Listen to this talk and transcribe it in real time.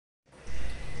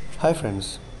Hi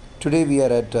friends, today we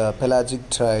are at Pelagic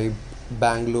Tribe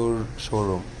Bangalore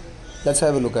showroom. Let's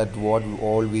have a look at what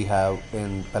all we have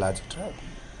in Pelagic Tribe.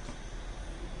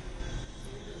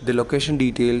 The location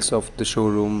details of the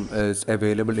showroom is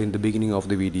available in the beginning of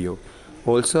the video.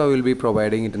 Also, I will be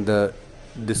providing it in the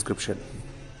description.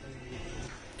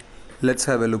 Let's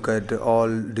have a look at all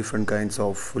different kinds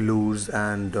of lures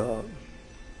and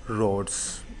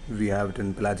rods we have it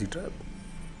in Pelagic Tribe.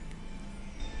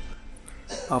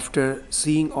 After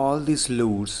seeing all these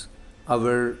lures,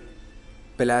 our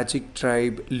Pelagic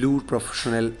Tribe lure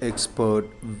professional expert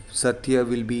Sathya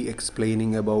will be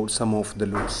explaining about some of the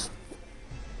lures.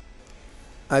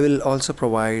 I will also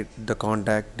provide the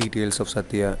contact details of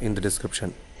Sathya in the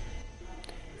description.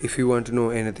 If you want to know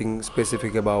anything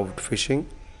specific about fishing,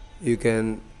 you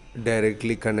can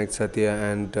directly connect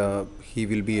Sathya and he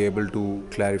will be able to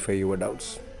clarify your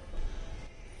doubts.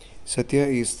 Sathya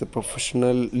is the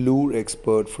professional lure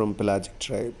expert from Pelagic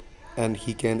Tribe and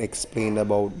he can explain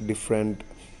about different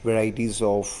varieties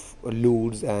of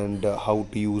lures and how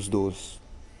to use those.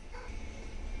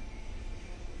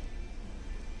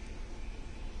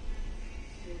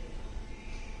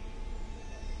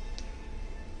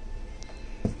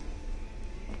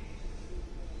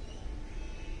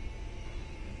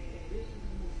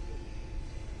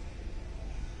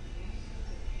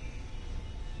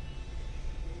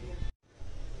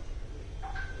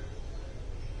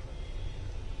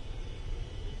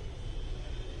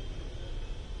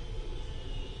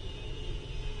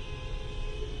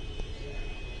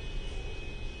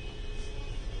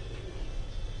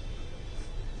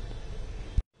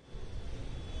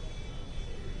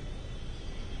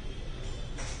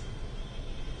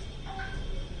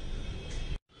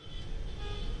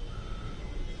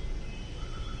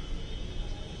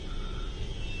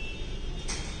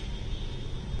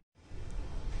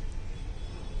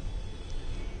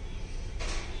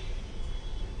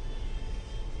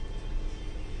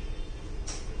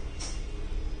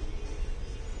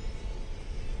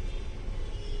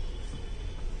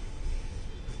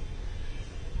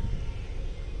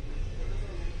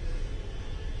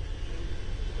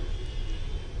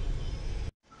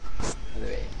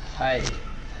 Anyway, hi,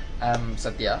 I'm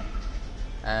Sathya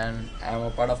and I'm a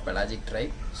part of Pelagic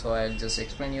Tribe. So I'll just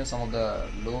explain you some of the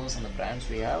lures and the brands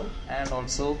we have and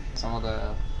also some of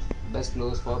the best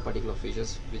lures for particular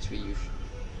fishes which we use.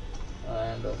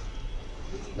 And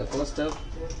the first step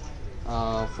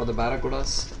for the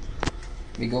barracudas,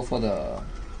 we go for the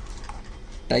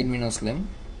tight minnow slim.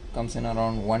 Comes in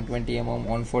around 120 mm,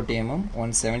 140 mm,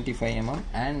 175 mm,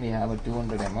 and we have a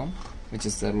 200 mm, which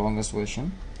is the longest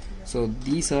version. So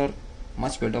these are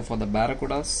much better for the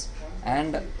barracudas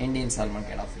and Indian salmon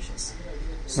kind of fishes.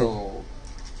 So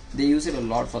they use it a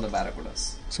lot for the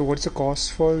barracudas. So what's the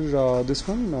cost for this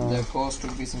one? The cost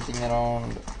would be something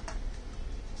around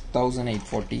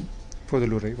 1,840 for the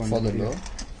lure, right? for the lure.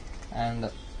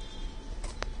 And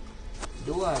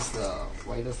Duo has the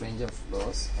widest range of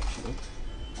lures actually.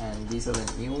 And these are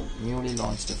the newly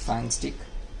launched fang stick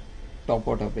top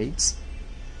water baits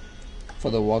for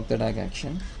the walk the dog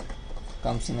action.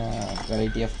 Comes in a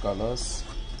variety of colors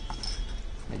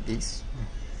like these.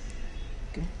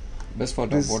 Okay, best for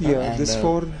top water. Yeah, and this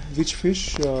for which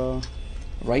fish?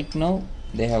 Right now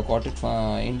they have caught it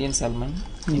for Indian salmon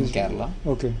in Kerala.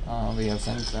 Okay. We have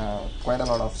sent quite a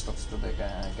lot of stuffs to the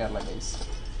Kerala guys,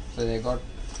 so they got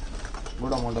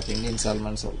good amount of Indian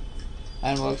salmon. So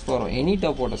and works for any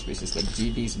top water species like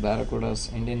GTs,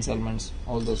 barracudas, Indian salmons,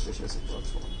 all those fishes it works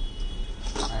for.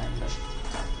 And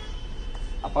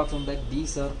apart from that,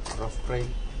 these are rough trail.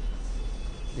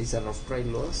 These are rough trail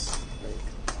lures.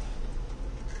 Like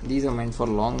these are meant for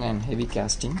long and heavy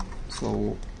casting.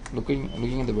 So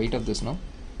looking at the weight of this now,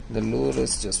 the lure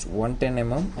is just 110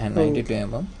 mm and 92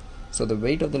 mm. So the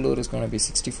weight of the lure is going to be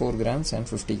 64 grams and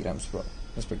 50 grams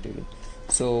respectively.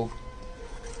 So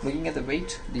looking at the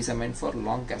weight, these are meant for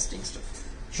long casting stuff.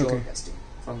 Shore casting.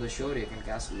 From the shore you can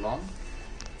cast long.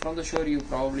 From the shore you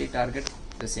probably target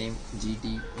the same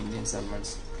GT Indian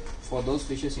salmons. For those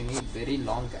fishes you need very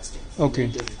long casting. Okay. You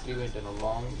need to retrieve it in a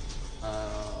long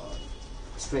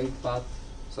straight path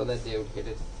so that they would hit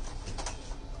it.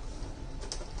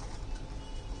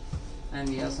 And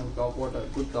we have some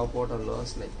good top water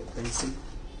lures like the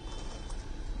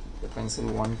pencil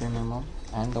 110 mm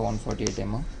and the 148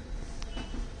 mm.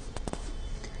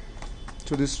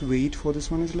 So this weight for this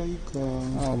one is like?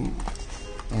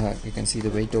 You can see the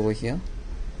weight over here.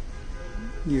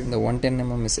 Yeah. The 110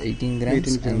 mm is 18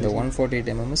 grams and the 148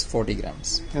 mm is 40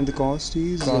 grams. And the cost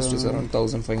is? Cost is around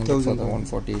 1,500 for the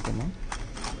 148 mm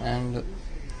and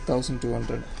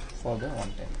 1,200 for the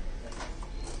 110.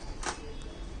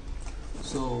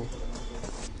 So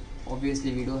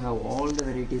obviously we do have all the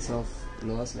varieties of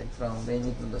lures, like from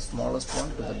ranging from the smallest one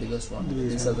to the biggest one.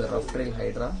 These are the rough trail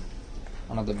hydra,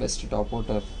 one of the best top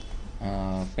water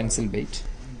pencil bait.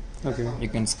 Okay. You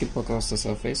can skip across the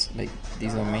surface. Like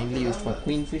these are mainly used for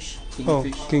queenfish, Oh,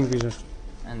 kingfish, kingfisher.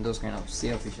 and those kind of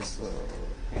sea fishes,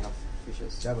 kind of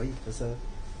fishes.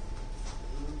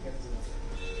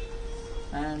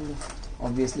 And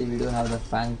obviously we do have the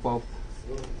fang pop,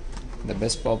 the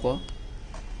best popper,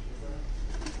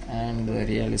 and the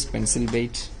realist pencil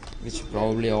bait, which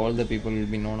probably all the people will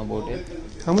be known about it.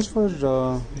 How much for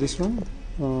this one?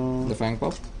 The fang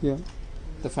pop, Yeah.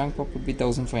 the fang pop would be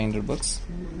 $1,500,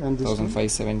 And this one?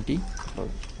 1,570,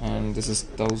 and this is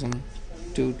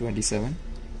 1,227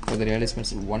 for the realist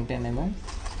pencil 110 mm,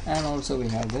 and also we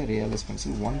have the realist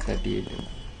pencil 138 mm,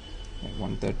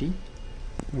 130,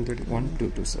 130.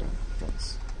 1227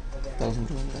 price,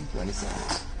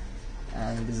 1,227.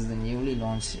 And this is the newly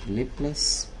launched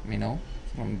lipless minnow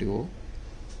from Duo.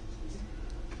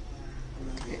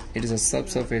 It is a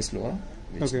subsurface lure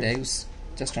which dives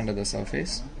just under the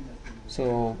surface.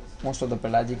 So most of the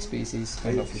pelagic species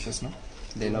kind of fishes, no,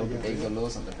 they love to take the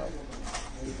lures on the top.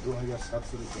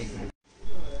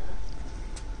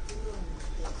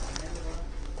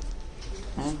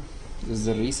 And this is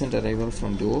the recent arrival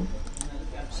from Duo.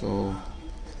 So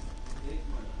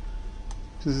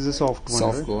This is a soft one.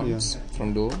 soft right? ones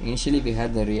from Duo. Initially we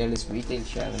had the realist retail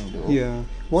share in Duo. Yeah.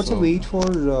 What's the So- weight for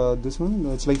this one?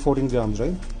 It's like 14 grams,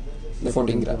 right? The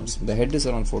 14 grams. The head is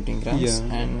around 14 grams,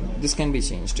 Yeah. and this can be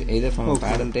changed either from a Okay.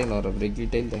 paddle tail or a wriggly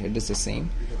tail. The head is the same.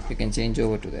 You can change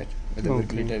over to that with the Okay.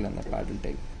 wriggly tail and the paddle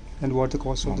tail. And what the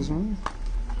cost of this one?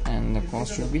 And the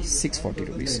cost should be 640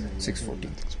 rupees. 640.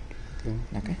 Okay.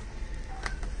 Okay.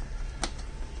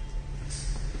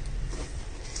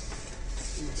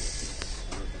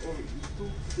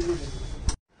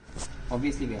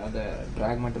 Obviously, we have the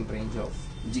drag metal range of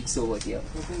jigs over here,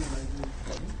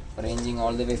 ranging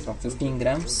all the way from 15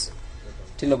 grams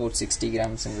till about 60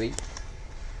 grams in weight.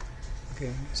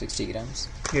 Okay. 60 grams.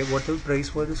 Yeah. What the price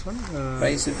for this one?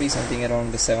 Price would be something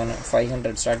around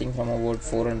 500, starting from about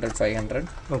 400, 500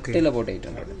 Okay. till about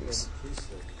 800 rupees.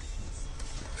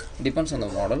 Depends on the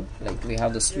model. Like we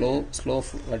have the slow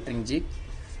fluttering jig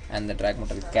and the drag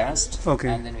metal cast. Okay.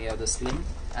 And then we have the slim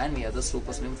and we have the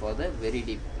super slim for the very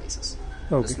deep places.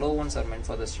 Okay. The slow ones are meant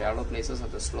for the shallow places or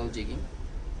the slow jigging,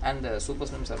 and the super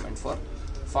slims are meant for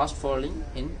fast falling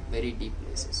in very deep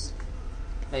places.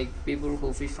 Like people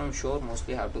who fish from shore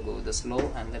mostly have to go with the slow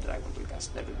and the drag metal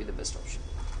cast. That will be the best option.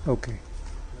 Okay.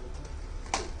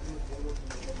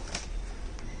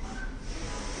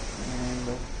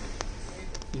 And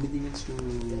anything else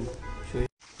to show you?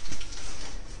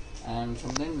 And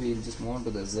from then we'll just move on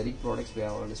to the Zeric products. We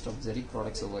have a list of Zeric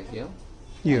products over here.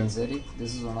 Yeah. And Zeric,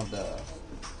 this is one of the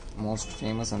most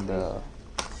famous and the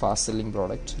fast selling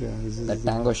product. Yeah. This is The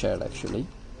Tango Shad actually.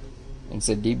 It's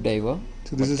a deep diver.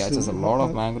 So this It is catches a lot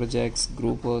of mangrove jacks,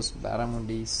 groupers,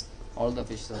 barramundis. All the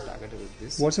fishes are targeted with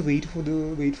this. What's the weight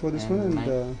for this And one?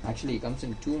 And actually, it comes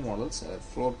in two models: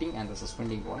 floating and the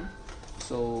suspending one.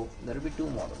 So there will be two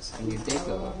models. And you take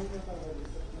a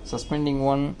suspending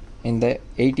one in the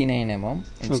 89 mm.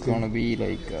 It's Okay. going to be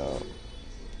like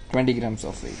 20 grams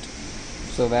of weight.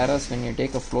 So whereas when you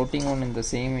take a floating one in the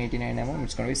same 89 mm,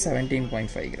 it's going to be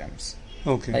 17.5 grams.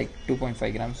 okay. Like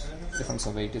 2.5 grams difference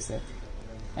of weight is there.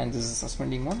 And this is a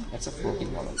suspending one. It's a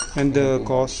floating model. And There are the two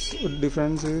cost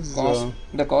difference is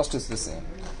the cost is the same.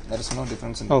 There is no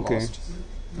difference in the Okay. cost.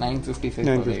 955 for the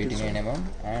 950, 89 mm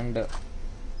and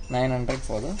 900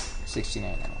 for the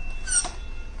 69 mm.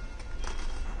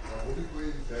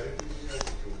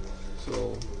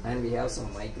 So, and we have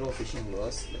some micro fishing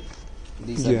lures. Like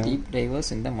these are Yeah. deep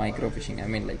divers in the micro fishing. I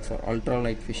mean, like for ultra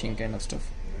light fishing kind of stuff,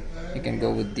 you can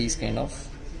go with these kind of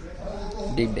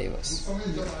deep divers.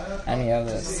 And we have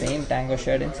the same Tango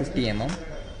Shad in 50 mm.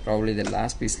 Probably the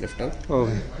last piece left out.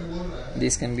 okay.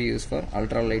 These can be used for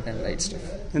ultra light and light stuff.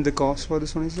 And the cost for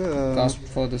this one is Cost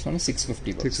for this one is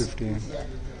 650 bucks. 650. Yeah.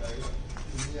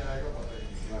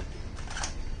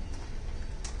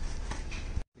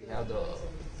 We have the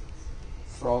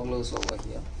frog lures over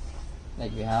here.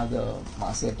 Like we have the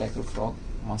Marseille tackle frog,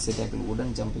 Marseille tackle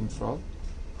wooden jumping frog.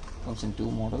 Comes in two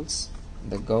models,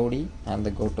 the Gaudi and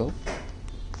the Goto.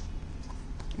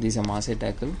 These are Marseille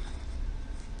tackle.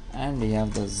 And we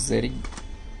have the Zerig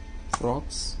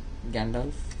frogs,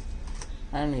 Gandalf,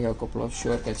 and we have a couple of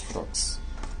sure catch frogs,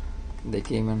 the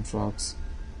Cayman frogs.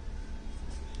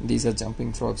 These are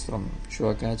jumping frogs from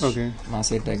sure catch, Okay.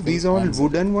 Marseille tackle. These are all and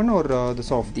wooden one or the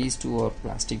soft? These two are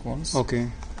plastic ones. Okay.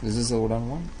 This is a wooden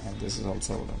one, and this is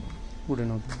also a wooden one.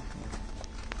 Wooden. Okay.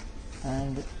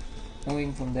 And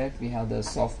Moving from that, we have the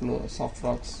soft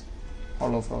frogs,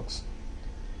 hollow frogs.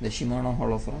 The Shimano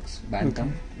hollow frogs,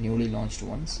 Bantam, newly launched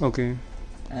ones. Okay.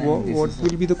 And this What is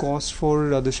will be the cost for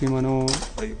the Shimano?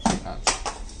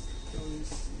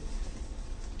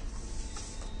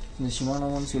 The Shimano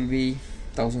ones will be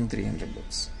 1,300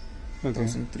 bucks. Okay.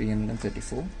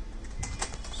 1,334.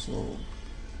 So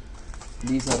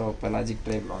these are our pelagic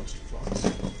tribe launched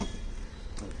frogs.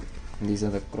 These are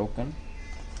the Kroken.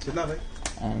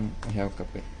 And we have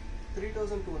Cape.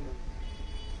 3,200.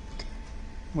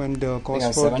 And We cost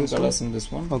have for 7 this colors one? in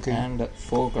this one, Okay. and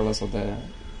 4 colors of the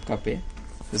Cape.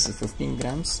 This is 15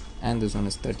 grams, and this one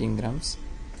is 13 grams.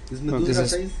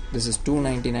 This is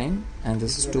 299, and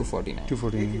this is 249.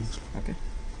 249. Okay.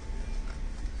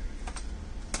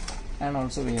 And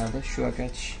also we have the Sure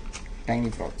Catch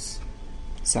tiny frogs,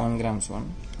 7 grams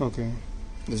one. Okay.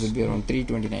 This would be around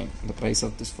 329. The price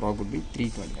of this frog would be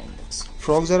 329 bucks.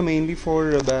 Frogs are mainly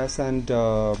for bass and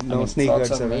snake frogs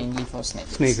heads, are right? mainly for snake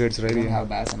heads. Snake heads, right? We don't Yeah. have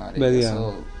bass in our But area, yeah.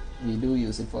 so we do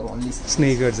use it for only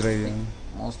Snake heads, right? Yeah.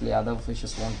 Mostly other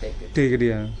fishes won't take it. Take it,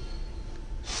 yeah.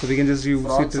 So we can just use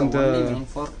Frogs it are in only the meant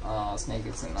for snake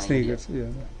heads in snake India. heads, yeah.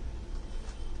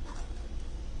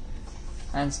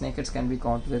 And snake heads can be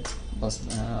caught with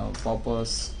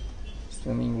poppers,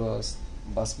 swimming lures,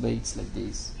 bus baits like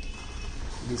these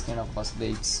kind of bus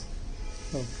baits,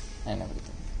 Oh. and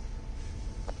everything.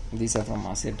 These are from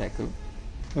Marseille Tackle.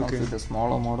 Okay. With the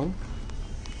smaller model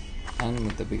and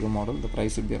with the bigger model, the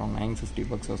price would be around 950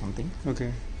 bucks or something.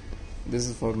 Okay. This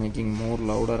is for making more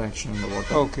louder action in the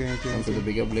water. Okay. Comes with a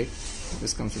bigger blade.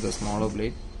 This comes with a smaller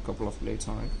blade, couple of blades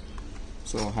on it.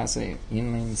 So has a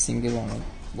inline single on it.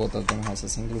 Both of them has a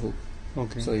single hook.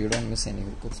 Okay. So you don't miss any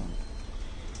hooks on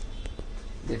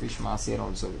it. They fish Marseille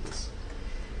also with this.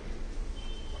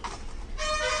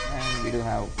 And we do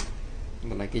have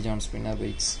the Lucky John spinner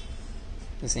baits.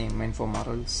 The same meant for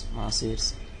morels,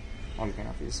 Marseilles, all kind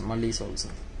of fish. Mullies also.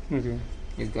 Okay.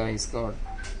 This guy is called,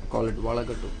 call it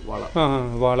Walagatu. Wala.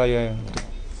 Wala, yeah.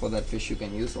 For that fish you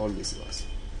can use all these lures.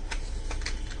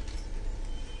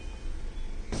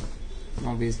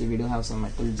 Obviously we do have some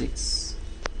metal jigs,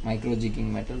 micro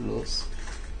jigging metal lures.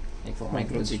 Like for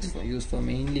micro jigs, used for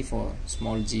mainly for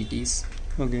small GTs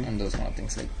Okay. and those kind of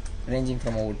things, like ranging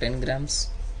from over 10 grams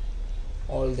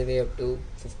all the way up to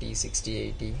 50, 60,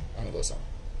 80 and goes on.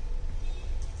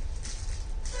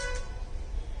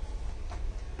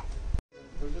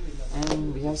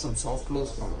 And we have some soft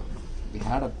lures from, we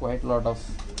had a quite lot of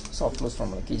soft lures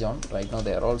from Lucky John. Right now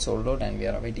they are all sold out and we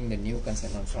are awaiting the new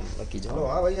consignment from Lucky John.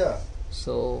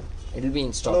 So it will be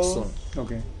in stock soon.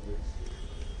 Okay.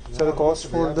 So the cost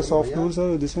for the soft lures,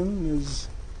 this one is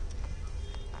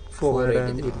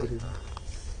 483.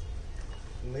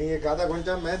 नहीं एक आधा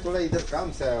घंटा मैं थोड़ा इधर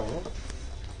काम से आया हूँ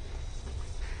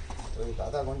तो एक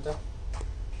आधा घंटा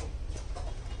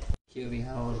Here we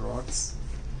have our rods,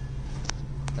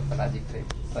 the pelagic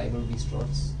tribal beast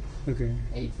rods, Okay.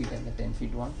 8 feet and the 10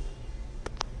 feet one.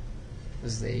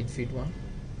 This is the 8 feet one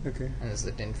Okay. and this is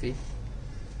the 10 feet.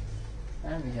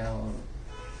 And we have our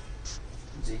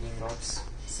jigging rods,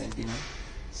 Sentinel,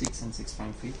 6 and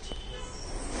 6.5 feet.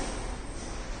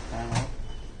 And our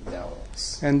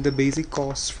dowels. And the basic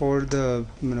cost for the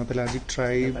pelagic The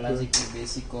tribe. pelagic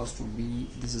basic cost would be,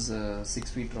 this is a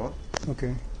 6 feet rod.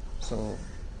 Okay. So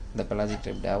the pelagic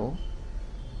tribe Davo,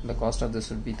 the cost of this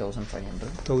would be 1,500.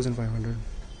 1,500.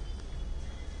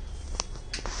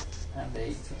 And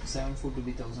the 7 foot would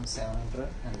be 1,700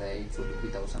 and the 8 foot would be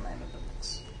 1,900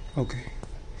 bucks. Okay.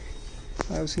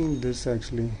 I've seen this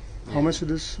actually. How Yeah. much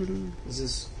this will? This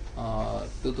is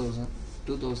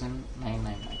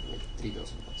 2,999, like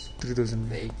 3,000 bucks. 3,000.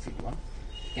 The 8 feet one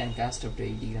can cast up to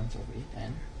 80 grams of weight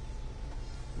and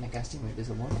the casting weight is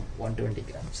about 120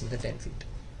 grams in the 10 feet.